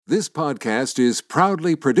This podcast is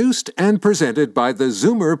proudly produced and presented by the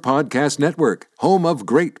Zoomer Podcast Network, home of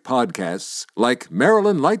great podcasts like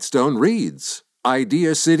Marilyn Lightstone Reads,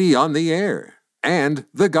 Idea City on the Air, and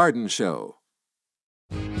The Garden Show.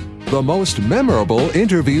 The most memorable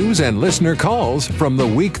interviews and listener calls from the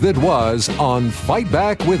week that was on Fight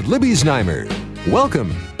Back with Libby Znaimer.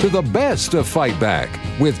 Welcome to the best of Fight Back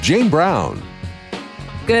with Jane Brown.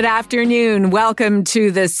 Good afternoon. Welcome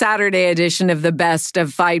to the Saturday edition of the Best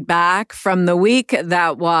of Fight Back from the week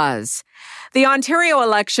that was. The Ontario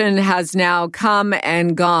election has now come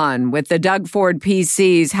and gone, with the Doug Ford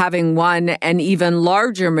PCs having won an even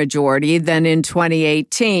larger majority than in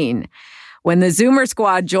 2018. When the Zoomer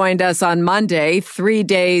Squad joined us on Monday, 3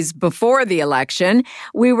 days before the election,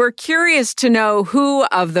 we were curious to know who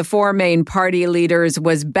of the four main party leaders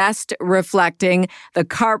was best reflecting the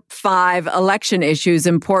CARP 5 election issues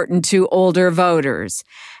important to older voters.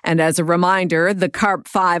 And as a reminder, the CARP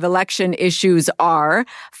 5 election issues are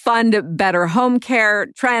fund better home care,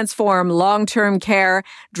 transform long-term care,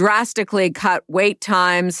 drastically cut wait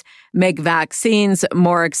times, make vaccines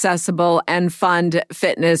more accessible, and fund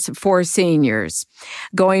fitness for seniors.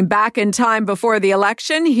 Going back in time before the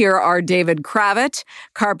election, here are David Cravit,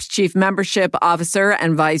 CARP's Chief Membership Officer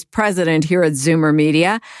and Vice President here at Zoomer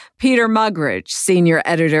Media, Peter Muggeridge, Senior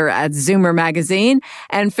Editor at Zoomer Magazine,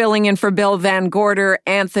 and filling in for Bill Van Gorder,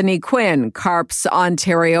 Anthony Quinn, CARP's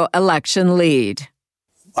Ontario election lead.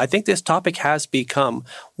 I think this topic has become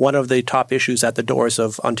one of the top issues at the doors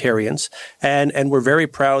of Ontarians, and we're very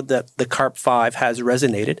proud that the CARP 5 has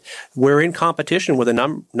resonated. We're in competition with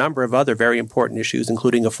a number of other very important issues,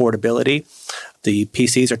 including affordability. The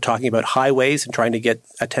PCs are talking about highways and trying to get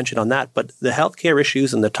attention on that. But the healthcare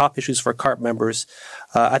issues and the top issues for CARP members,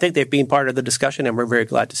 I think they've been part of the discussion, and we're very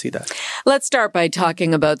glad to see that. Let's start by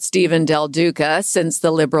talking about Stephen Del Duca, since the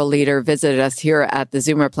Liberal leader visited us here at the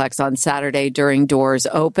Zoomerplex on Saturday during Doors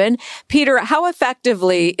Open. Peter, how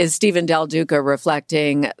effectively is Stephen Del Duca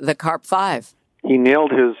reflecting the CARP 5? He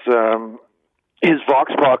nailed his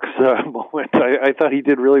VoxBox moment. I thought he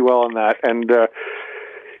did really well on that, and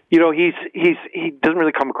he doesn't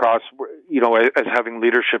really come across, as having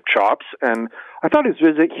leadership chops. And I thought his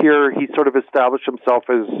visit here, he sort of established himself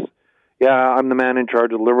as, I'm the man in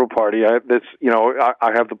charge of the Liberal Party. I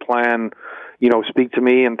have the plan. Speak to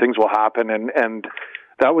me, and things will happen. And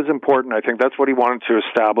that was important. I think that's what he wanted to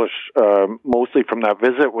establish mostly from that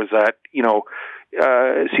visit, was that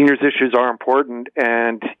seniors issues are important,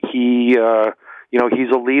 and he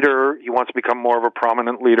he's a leader. He wants to become more of a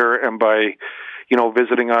prominent leader, and by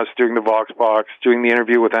visiting us, doing the VoxBox, doing the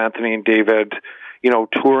interview with Anthony and David,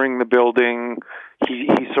 touring the building,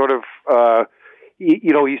 he sort of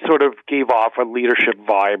gave off a leadership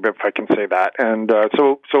vibe, if I can say that. And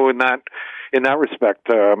so in that respect,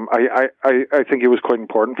 I think it was quite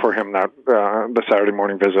important for him, that the Saturday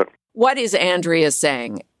morning visit. What is Andrea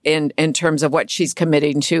saying in terms of what she's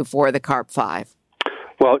committing to for the CARP 5?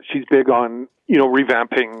 Well, she's big on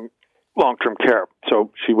revamping long-term care.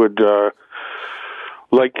 So she would.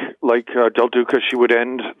 Like Del Duca, she would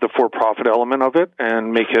end the for-profit element of it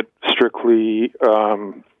and make it strictly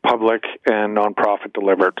public and nonprofit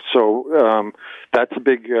delivered. So that's a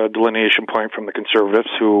big delineation point from the Conservatives,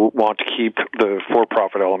 who want to keep the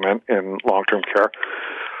for-profit element in long-term care.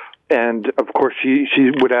 And of course,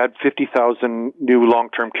 she would add 50,000 new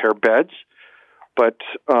long-term care beds, but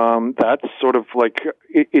that's sort of like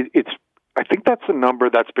it's. I think that's a number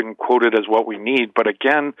that's been quoted as what we need, but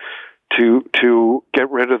again, to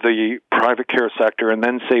get rid of the private care sector and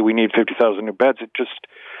then say we need 50,000 new beds, it just,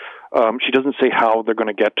 she doesn't say how they're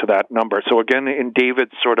going to get to that number. So again, in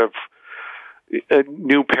David's sort of a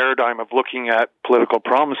new paradigm of looking at political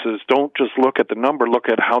promises, don't just look at the number, look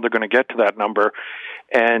at how they're going to get to that number.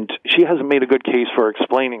 And she hasn't made a good case for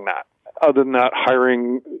explaining that. Other than that,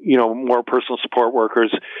 hiring, more personal support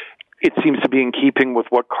workers, it seems to be in keeping with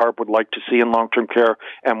what CARP would like to see in long-term care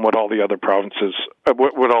and what all the other provinces,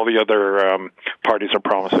 what all the other parties are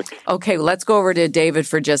promising. Okay, let's go over to David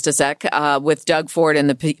for just a sec with Doug Ford and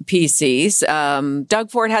the PCs. Doug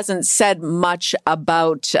Ford hasn't said much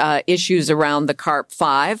about issues around the CARP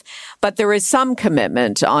 5, but there is some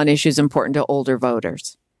commitment on issues important to older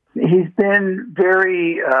voters. He's been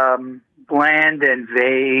very bland and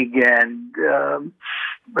vague and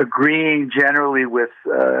agreeing generally with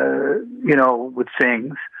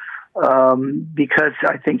things, because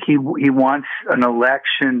I think he wants an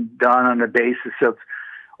election done on the basis of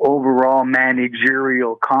overall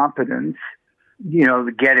managerial competence,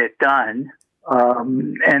 to get it done.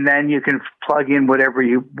 And then you can plug in whatever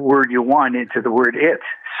word you want into the word it.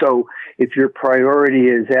 So if your priority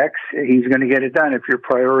is X, he's going to get it done. If your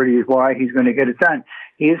priority is Y, he's going to get it done.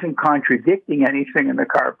 He isn't contradicting anything in the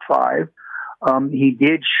CARP 5. He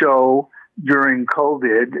did show during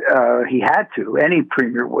COVID, he had to, any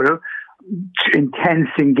premier would have, intense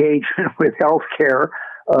engagement with healthcare,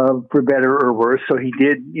 for better or worse. So he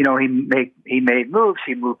did, he made moves.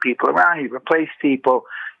 He moved people around. He replaced people.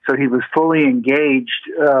 So he was fully engaged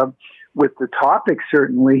with the topic.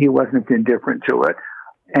 Certainly, he wasn't indifferent to it.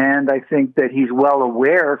 And I think that he's well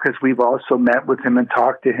aware, because we've also met with him and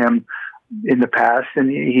talked to him in the past, and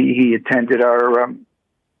he attended our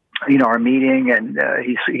meeting, and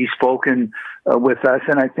he's spoken with us,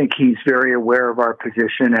 and I think he's very aware of our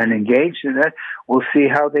position and engaged in it. We'll see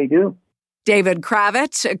how they do. David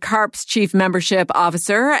Cravit, CARP's Chief Membership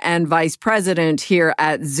Officer and Vice President here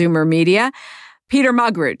at Zoomer Media. Peter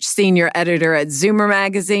Muggeridge, Senior Editor at Zoomer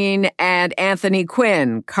Magazine, and Anthony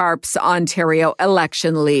Quinn, CARP's Ontario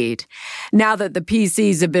election lead. Now that the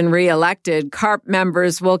PCs have been re-elected, CARP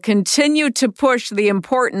members will continue to push the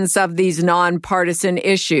importance of these nonpartisan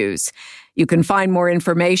issues. You can find more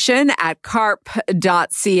information at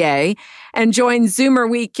carp.ca and join Zoomer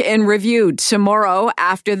Week in Review tomorrow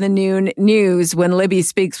after the noon news, when Libby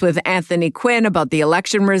speaks with Anthony Quinn about the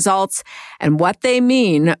election results and what they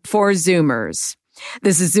mean for Zoomers.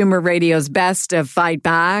 This is Zoomer Radio's Best of Fight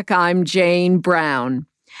Back. I'm Jane Brown.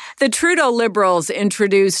 The Trudeau Liberals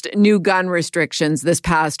introduced new gun restrictions this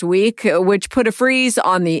past week, which put a freeze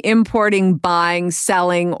on the importing, buying,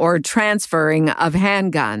 selling, or transferring of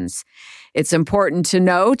handguns. It's important to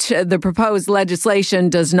note the proposed legislation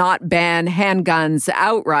does not ban handguns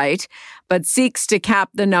outright, but seeks to cap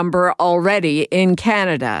the number already in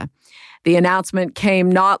Canada. The announcement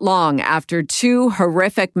came not long after two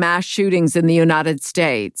horrific mass shootings in the United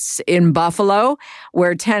States. In Buffalo,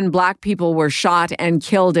 where 10 Black people were shot and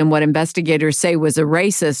killed in what investigators say was a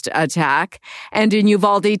racist attack, and in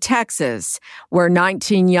Uvalde, Texas, where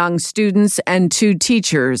 19 young students and 2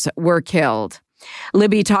 teachers were killed.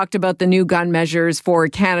 Libby talked about the new gun measures for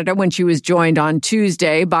Canada when she was joined on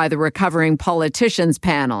Tuesday by the Recovering Politicians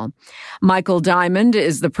panel. Michael Diamond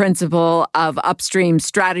is the principal of Upstream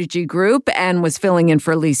Strategy Group and was filling in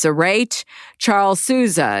for Lisa Raitt. Charles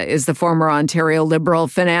Sousa is the former Ontario Liberal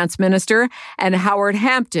finance minister, and Howard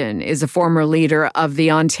Hampton is a former leader of the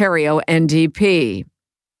Ontario NDP.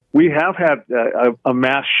 We have had a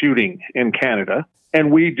mass shooting in Canada,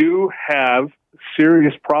 and we do have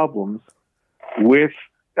serious problems with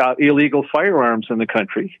illegal firearms in the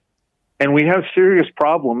country. And we have serious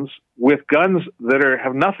problems with guns that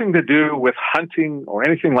have nothing to do with hunting or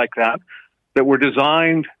anything like that, that were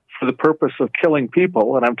designed for the purpose of killing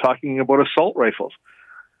people. And I'm talking about assault rifles.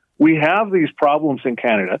 We have these problems in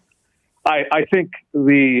Canada. I think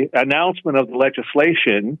the announcement of the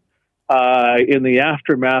legislation in the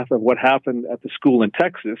aftermath of what happened at the school in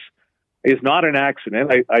Texas is not an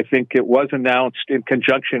accident. I think it was announced in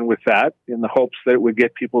conjunction with that, in the hopes that it would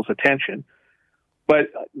get people's attention.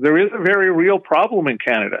 But there is a very real problem in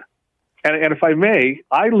Canada. And if I may,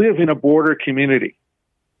 I live in a border community.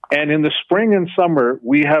 And in the spring and summer,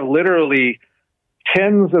 we have literally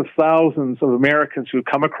tens of thousands of Americans who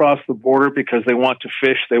come across the border because they want to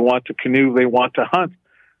fish, they want to canoe, they want to hunt.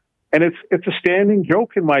 And it's a standing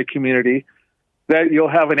joke in my community that you'll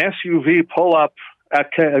have an SUV pull up at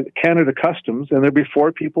Canada Customs, and there'll be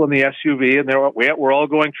 4 people in the SUV, and we're all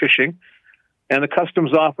going fishing. And the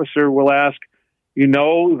customs officer will ask, you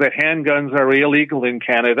know that handguns are illegal in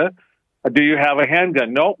Canada. Do you have a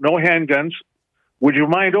handgun? No handguns. Would you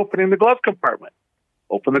mind opening the glove compartment?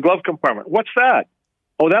 Open the glove compartment. What's that?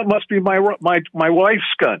 Oh, that must be my wife's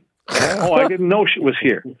gun. Oh, I didn't know she was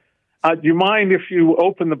here. Do you mind if you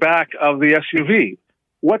open the back of the SUV?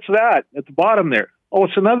 What's that at the bottom there? Oh,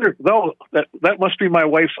 it's another. No, that must be my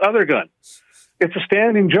wife's other gun. It's a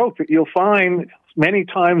standing joke that you'll find many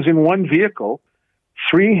times in one vehicle,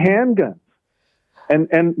 3 handguns.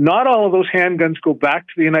 And not all of those handguns go back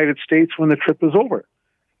to the United States when the trip is over.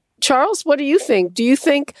 Charles, what do you think? Do you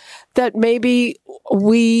think that maybe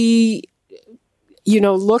we,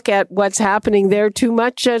 look at what's happening there too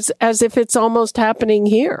much as if it's almost happening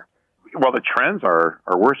here? Well, the trends are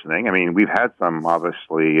worsening. I mean, we've had some,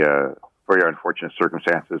 obviously, very unfortunate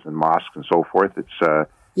circumstances in mosques and so forth. It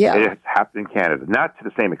happened in Canada. Not to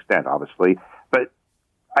the same extent, obviously, but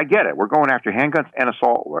I get it. We're going after handguns and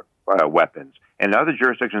assault weapons. And other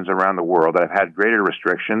jurisdictions around the world that have had greater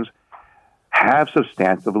restrictions have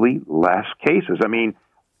substantively less cases. I mean,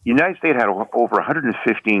 the United States had over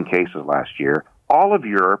 115 cases last year. All of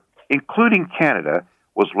Europe, including Canada,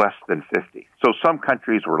 was less than 50. So some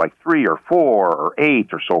countries were like 3 or 4 or 8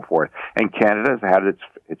 or so forth. And Canada has had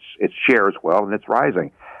its share as well, and it's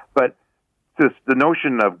rising. the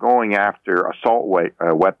notion of going after assault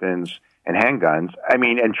weapons and handguns, I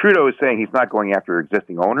mean, and Trudeau is saying he's not going after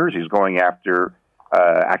existing owners, he's going after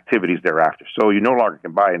activities thereafter. So you no longer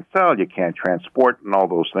can buy and sell, you can't transport and all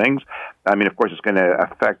those things. I mean, of course, it's going to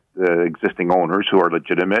affect the existing owners who are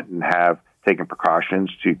legitimate and have taken precautions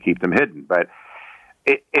to keep them hidden. But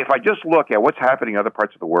if I just look at what's happening in other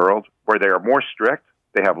parts of the world where they are more strict,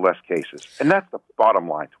 they have less cases. And that's the bottom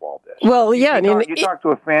line to all this. Well, yeah. You talk to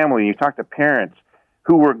a family, you talk to parents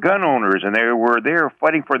who were gun owners, and they were there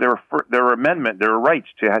fighting for their amendment, their rights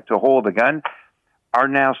to hold a gun, are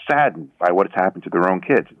now saddened by what has happened to their own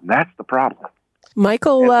kids. And that's the problem.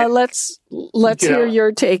 Michael, let's hear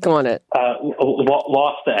your take on it.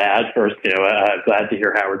 Lots to add. First, glad to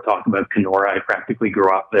hear Howard talk about Kenora. I practically grew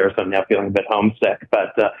up there, so I'm now feeling a bit homesick.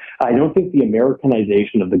 But I don't think the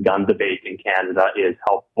Americanization of the gun debate in Canada is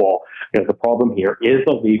helpful, because the problem here is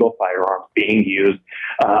illegal firearms being used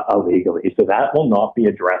illegally. So that will not be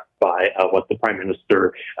addressed by what the Prime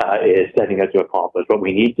Minister is setting out to accomplish. What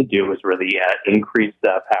we need to do is really increase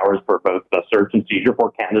powers for both the search and seizure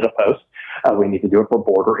for Canada Post. We need to do it for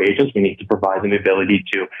border agents. We need to provide them the ability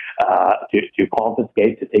to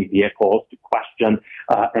confiscate, to take vehicles, to question,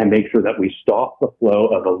 and make sure that we stop the flow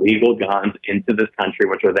of illegal guns into this country,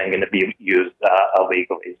 which are then going to be used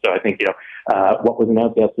illegally. So I think what was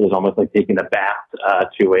announced yesterday is almost like taking a bat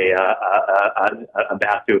to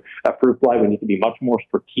a fruit fly. We need to be much more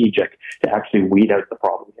strategic to actually weed out the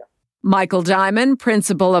problem here. Michael Diamond,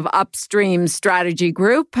 principal of Upstream Strategy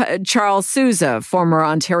Group, Charles Sousa, former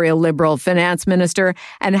Ontario Liberal finance minister,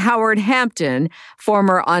 and Howard Hampton,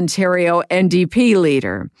 former Ontario NDP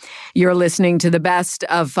leader. You're listening to the best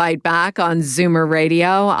of Fight Back on Zoomer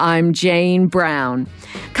Radio. I'm Jane Brown.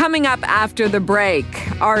 Coming up after the break,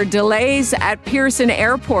 are delays at Pearson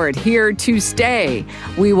Airport here to stay?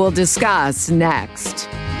 We will discuss next.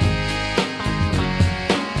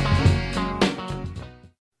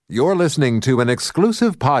 You're listening to an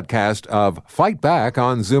exclusive podcast of Fight Back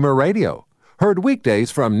on Zoomer Radio. Heard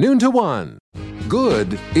weekdays from noon to 1.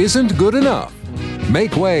 Good isn't good enough.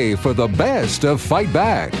 Make way for the best of Fight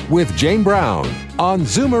Back with Jane Brown on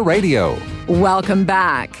Zoomer Radio. Welcome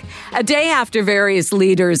back. A day after various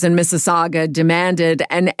leaders in Mississauga demanded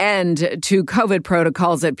an end to COVID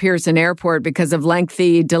protocols at Pearson Airport because of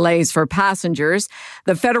lengthy delays for passengers,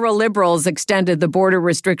 the federal Liberals extended the border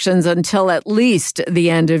restrictions until at least the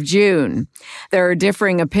end of June. There are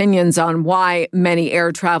differing opinions on why many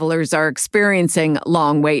air travelers are experiencing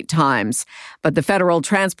long wait times, but the federal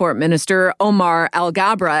transport minister, Omar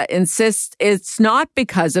Al-Gabra, insists it's not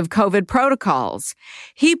because of COVID protocols.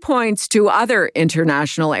 He points to other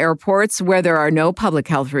international airports where there are no public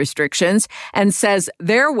health restrictions and says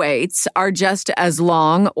their waits are just as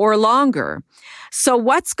long or longer. So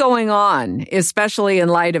what's going on, especially in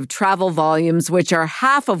light of travel volumes, which are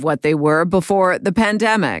half of what they were before the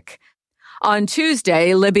pandemic? On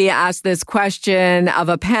Tuesday, Libby asked this question of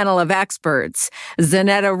a panel of experts: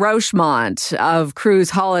 Zaneta Rochemont of Cruise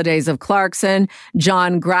Holidays of Clarkson,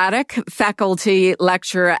 John Gradek, faculty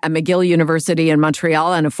lecturer at McGill University in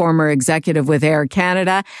Montreal and a former executive with Air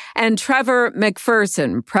Canada, and Travor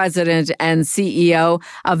McPherson, president and CEO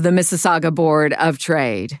of the Mississauga Board of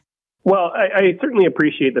Trade. Well, I certainly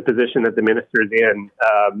appreciate the position that the minister is in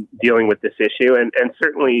dealing with this issue, and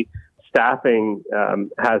certainly staffing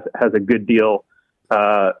has a good deal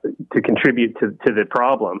to contribute to the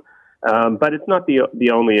problem. But it's not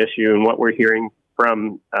the only issue. And what we're hearing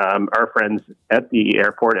from our friends at the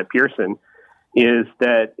airport at Pearson is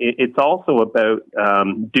that it's also about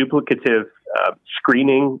duplicative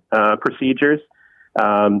screening procedures,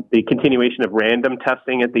 the continuation of random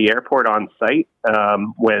testing at the airport on site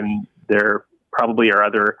when there probably are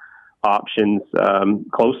other options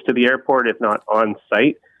close to the airport, if not on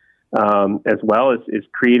site. As well as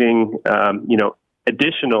creating,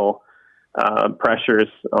 additional pressures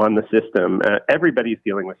on the system. Everybody's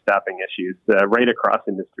dealing with staffing issues right across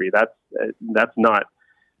industry. That's not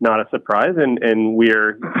a surprise, and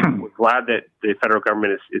we're glad that the federal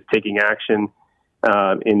government is taking action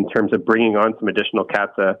in terms of bringing on some additional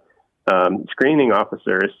CATSA screening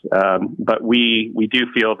officers. But we do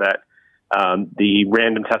feel that the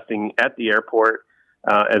random testing at the airport,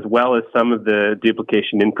 as well as some of the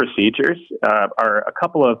duplication in procedures, are a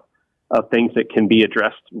couple of things that can be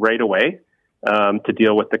addressed right away to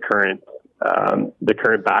deal with the current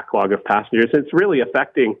backlog of passengers. It's really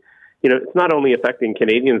affecting, it's not only affecting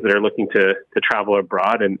Canadians that are looking to travel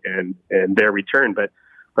abroad and their return, but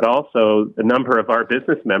also the number of our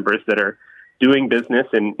business members that are doing business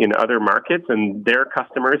in other markets, and their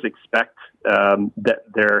customers expect that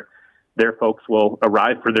their folks will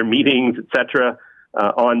arrive for their meetings, etc.,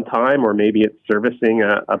 on time, or maybe it's servicing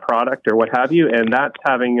a product or what have you, and that's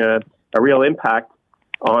having a real impact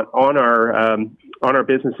on our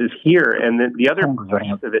businesses here. And then the other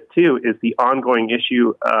piece of it too is the ongoing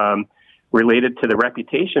issue related to the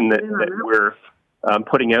reputation that we're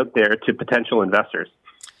putting out there to potential investors.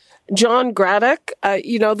 John Gradek,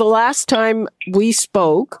 the last time we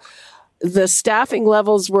spoke, the staffing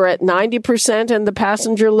levels were at 90% and the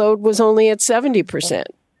passenger load was only at 70%.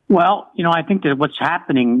 Well, I think that what's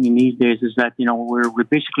happening in these days is that, we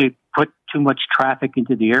basically put too much traffic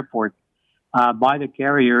into the airport by the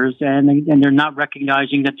carriers, and they're not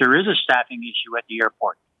recognizing that there is a staffing issue at the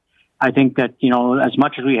airport. I think that, as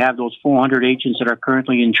much as we have those 400 agents that are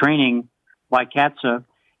currently in training by CATSA,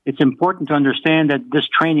 it's important to understand that this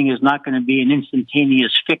training is not going to be an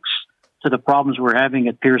instantaneous fix to the problems we're having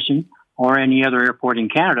at Pearson or any other airport in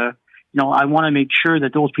Canada. I want to make sure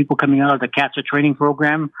that those people coming out of the CATSA training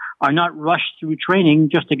program are not rushed through training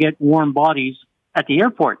just to get warm bodies at the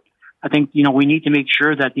airport. I think, we need to make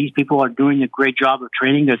sure that these people are doing a great job of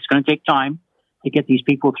training. That's going to take time to get these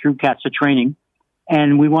people through CATSA training.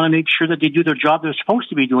 And we want to make sure that they do their job they're supposed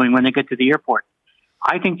to be doing when they get to the airport.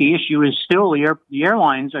 I think the issue is still the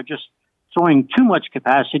airlines are just throwing too much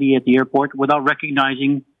capacity at the airport without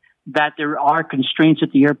recognizing that there are constraints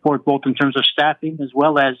at the airport, both in terms of staffing as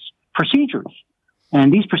well as procedures.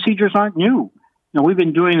 And these procedures aren't new. We've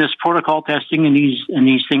been doing this protocol testing and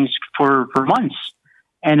these things for months.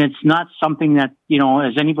 And it's not something that,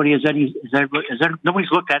 nobody's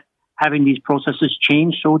looked at having these processes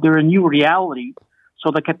change. So they're a new reality.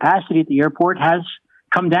 So the capacity at the airport has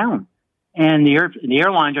come down. And the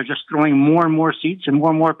airlines are just throwing more and more seats and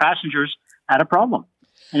more passengers at a problem.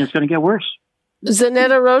 And it's going to get worse.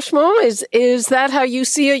 Zaneta Rochemont, is that how you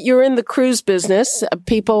see it? You're in the cruise business.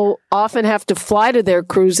 People often have to fly to their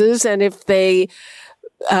cruises, and if they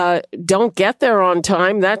don't get there on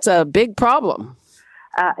time, that's a big problem.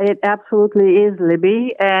 It absolutely is,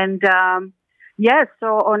 Libby. And yes, so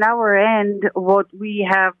on our end, what we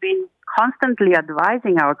have been constantly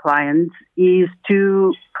advising our clients is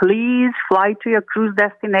to please fly to your cruise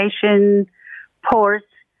destination port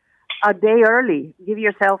a day early. Give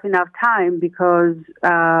yourself enough time because,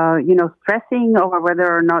 stressing over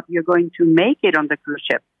whether or not you're going to make it on the cruise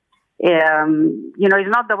ship, is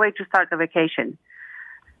not the way to start a vacation.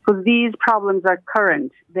 Because these problems are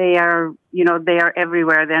current. They are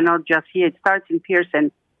everywhere. They're not just here. It starts in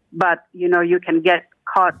Pearson, but, you can get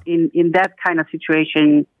caught in that kind of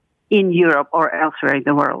situation in Europe or elsewhere in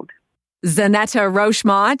the world. Zaneta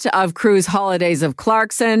Rochemont of Cruise Holidays of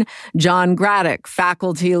Clarkson, John Gradek,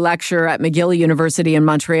 faculty lecturer at McGill University in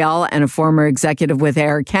Montreal and a former executive with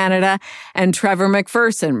Air Canada, and Travor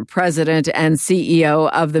McPherson, president and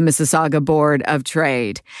CEO of the Mississauga Board of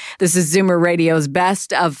Trade. This is Zoomer Radio's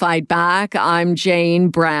Best of Fight Back. I'm Jane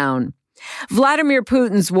Brown. Vladimir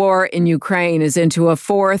Putin's war in Ukraine is into a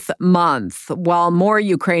fourth month, while more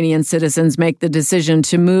Ukrainian citizens make the decision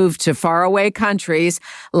to move to faraway countries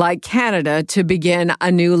like Canada to begin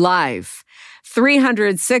a new life.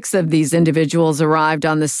 306 of these individuals arrived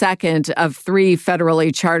on the second of 3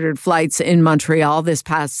 federally chartered flights in Montreal this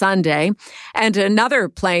past Sunday, and another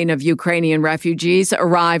plane of Ukrainian refugees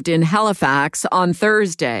arrived in Halifax on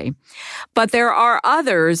Thursday. But there are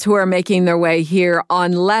others who are making their way here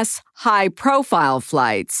on less high-profile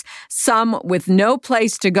flights, some with no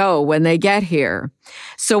place to go when they get here.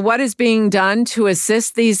 So what is being done to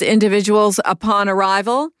assist these individuals upon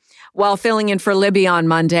arrival? While filling in for Libby on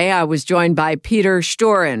Monday, I was joined by Peter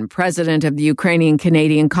Schturyn, president of the Ukrainian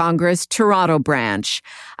Canadian Congress Toronto branch.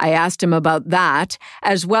 I asked him about that,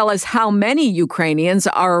 as well as how many Ukrainians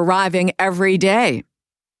are arriving every day.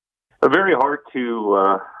 Very hard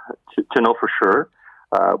to know for sure,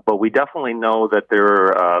 but we definitely know that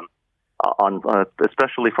there are,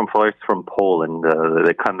 especially from flights from Poland,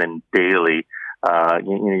 they come in daily.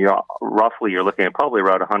 Roughly, you're looking at probably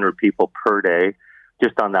around 100 people per day.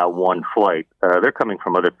 Just on that one flight. They're coming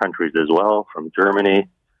from other countries as well, from Germany,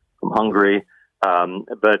 from Hungary.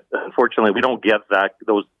 But unfortunately, we don't get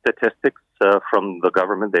those statistics from the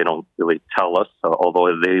government. They don't really tell us,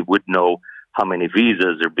 although they would know how many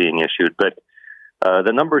visas are being issued. But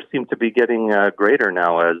the numbers seem to be getting greater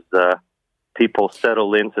now as people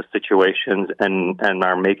settle into situations and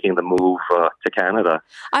are making the move to Canada.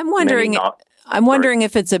 I'm wondering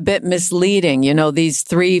if it's a bit misleading, these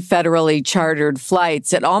 3 federally chartered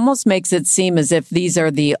flights. It almost makes it seem as if these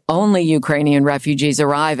are the only Ukrainian refugees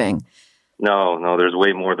arriving. No, there's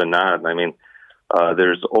way more than that. I mean,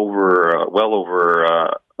 there's well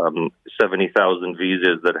over 70,000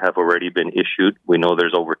 visas that have already been issued. We know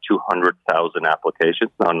there's over 200,000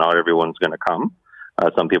 applications. Now, not everyone's going to come.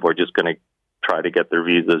 Some people are just going to try to get their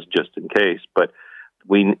visas just in case. But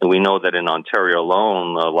we know that in Ontario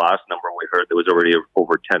alone, the last number we heard, there was already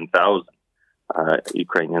over 10,000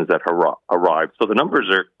 Ukrainians that arrived. So the numbers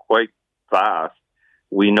are quite fast.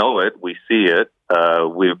 We know it. We see it.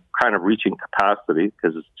 We're kind of reaching capacity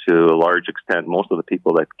because to a large extent, most of the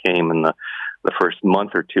people that came in the first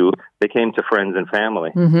month or two, they came to friends and family.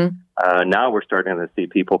 Mm-hmm. Now we're starting to see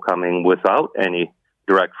people coming without any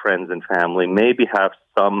direct friends and family, maybe have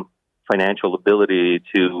some financial ability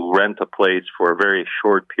to rent a place for a very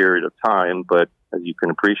short period of time. But as you can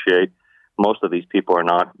appreciate, most of these people are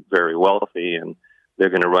not very wealthy, and they're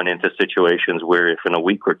going to run into situations where if in a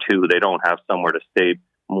week or two they don't have somewhere to stay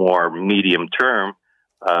more medium term,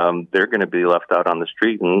 they're going to be left out on the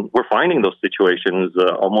street. And we're finding those situations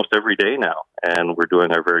almost every day now, and we're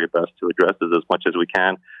doing our very best to address it as much as we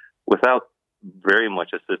can without very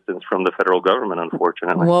much assistance from the federal government,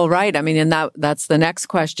 unfortunately. Well, right. I mean, and that's the next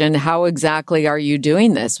question. How exactly are you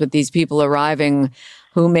doing this with these people arriving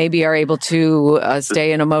who maybe are able to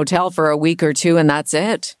stay in a motel for a week or two and that's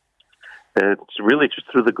it? It's really just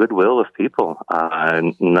through the goodwill of people.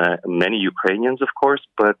 And many Ukrainians, of course,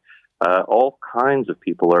 but all kinds of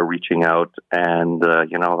people are reaching out, and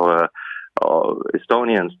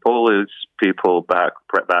Estonians, Polish people,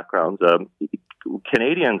 backgrounds,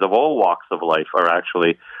 Canadians of all walks of life are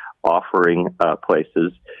actually offering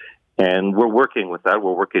places, and we're working with that.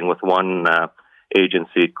 We're working with one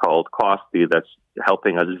agency called COSPI that's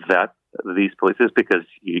helping us vet these places, because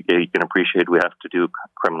you can appreciate we have to do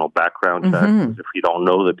criminal background checks if you don't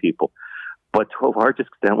know the people. But to a large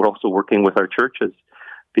extent, we're also working with our churches.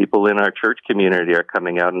 People in our church community are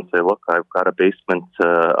coming out and say, look, I've got a basement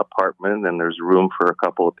apartment and there's room for a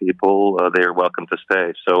couple of people. They are welcome to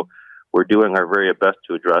stay. So we're doing our very best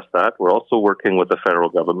to address that. We're also working with the federal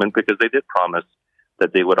government, because they did promise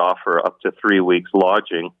that they would offer up to 3 weeks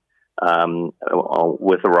lodging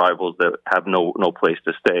with arrivals that have no place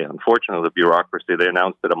to stay. Unfortunately, the bureaucracy, they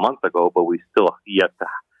announced it a month ago, but we still yet to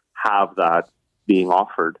have that being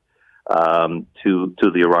offered to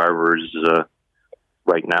the arrivers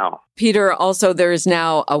right now. Peter, also there is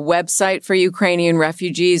now a website for Ukrainian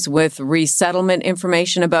refugees with resettlement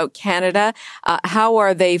information about Canada. How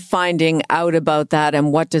are they finding out about that,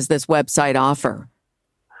 and what does this website offer?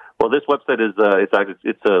 Well, this website is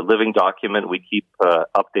it's a living document. We keep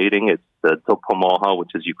updating. It's Dopomoha,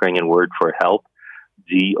 which is Ukrainian word for help,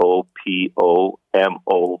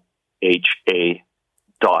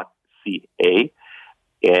 GOPOMOHA.ca.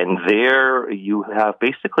 And there you have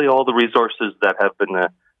basically all the resources that have been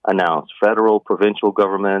announced, federal, provincial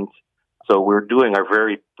government. So we're doing our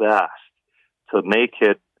very best to make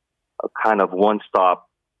it a kind of one-stop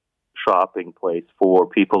shopping place for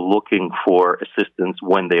people looking for assistance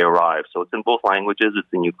when they arrive. So it's in both languages. It's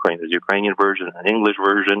in Ukraine. There's a Ukrainian version and an English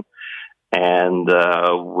version. And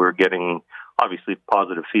we're getting, obviously,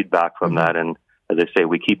 positive feedback from that. And as I say,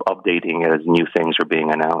 we keep updating it as new things are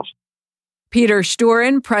being announced. Peter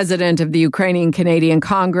Schturyn, president of the Ukrainian Canadian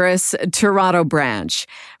Congress, Toronto branch.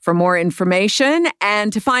 For more information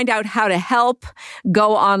and to find out how to help,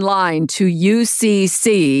 go online to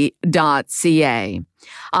ucc.ca.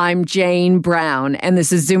 I'm Jane Brown, and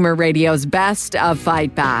this is Zoomer Radio's Best of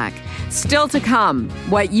Fight Back. Still to come,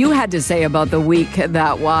 what you had to say about the week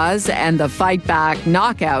that was and the Fight Back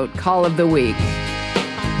Knockout Call of the Week.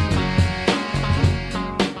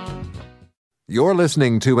 You're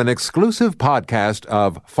listening to an exclusive podcast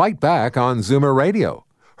of Fight Back on Zoomer Radio.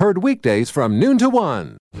 Heard weekdays from noon to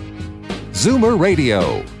 1. Zoomer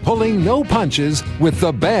Radio, pulling no punches with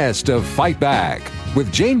the best of Fight Back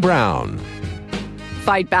with Jane Brown.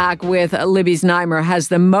 Fight Back with Libby Znaimer has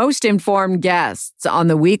the most informed guests on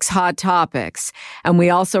the week's hot topics, and we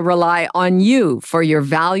also rely on you for your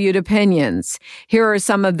valued opinions. Here are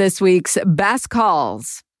some of this week's best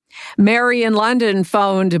calls. Mary in London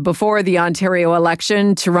phoned before the Ontario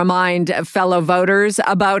election to remind fellow voters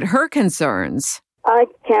about her concerns. I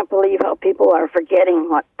can't believe how people are forgetting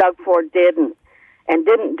what Doug Ford did and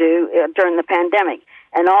didn't do during the pandemic.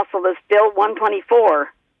 And also this Bill 124,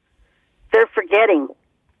 they're forgetting,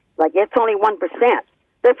 like it's only 1%.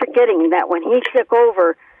 They're forgetting that when he took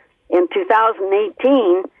over in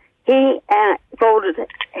 2018, he voted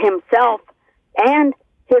himself and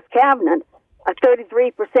his cabinet a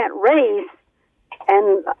 33% raise,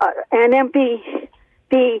 and an MP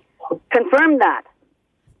confirmed that.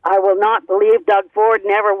 I will not believe Doug Ford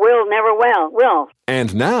never will.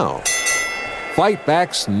 And now, Fight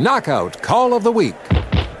Back's Knockout Call of the Week.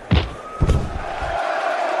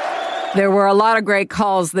 There were a lot of great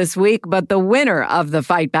calls this week, but the winner of the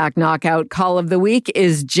Fight Back Knockout Call of the Week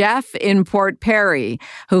is Jeff in Port Perry,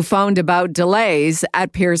 who phoned about delays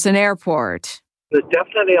at Pearson Airport. There's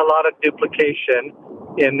definitely a lot of duplication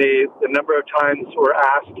in the number of times we're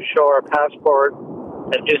asked to show our passport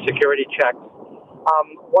and do security checks.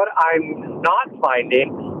 What I'm not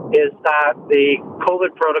finding is that the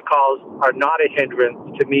COVID protocols are not a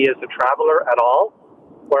hindrance to me as a traveler at all.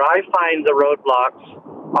 Where I find the roadblocks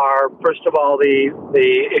are, first of all, the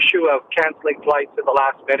issue of canceling flights at the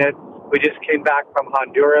last minute. We just came back from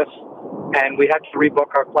Honduras, and we had to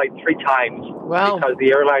rebook our flight 3 times because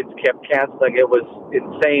the airlines kept canceling. It was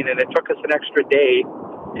insane, and it took us an extra day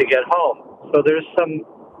to get home. So there's some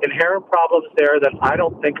inherent problems there that I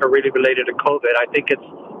don't think are really related to COVID. I think it's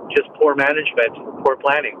just poor management, poor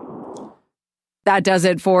planning. That does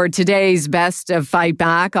it for today's Best of Fight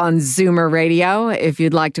Back on Zoomer Radio. If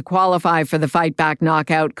you'd like to qualify for the Fight Back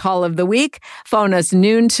Knockout Call of the Week, phone us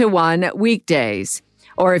noon to 1 weekdays.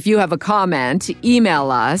 Or if you have a comment,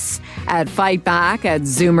 email us at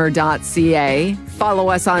fightback@zoomer.ca, follow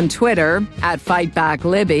us on Twitter at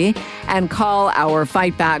FightbackLibby, and call our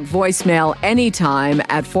Fight Back voicemail anytime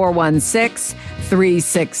at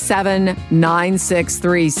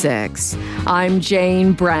 416-367-9636. I'm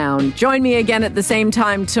Jane Brown. Join me again at the same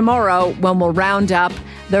time tomorrow when we'll round up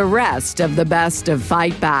the rest of the Best of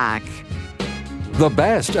Fight Back. The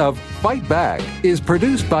Best of Fight Back is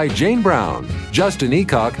produced by Jane Brown, Justin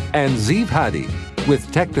Eacock, and Zeev Hadi,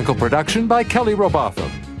 with technical production by Kelly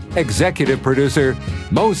Robotham. Executive producer,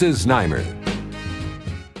 Moses Znaimer.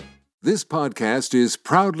 This podcast is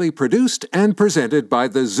proudly produced and presented by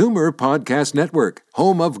the Zoomer Podcast Network,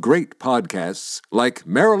 home of great podcasts like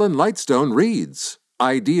Marilyn Lightstone Reads,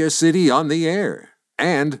 Idea City on the Air,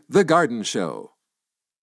 and The Garden Show.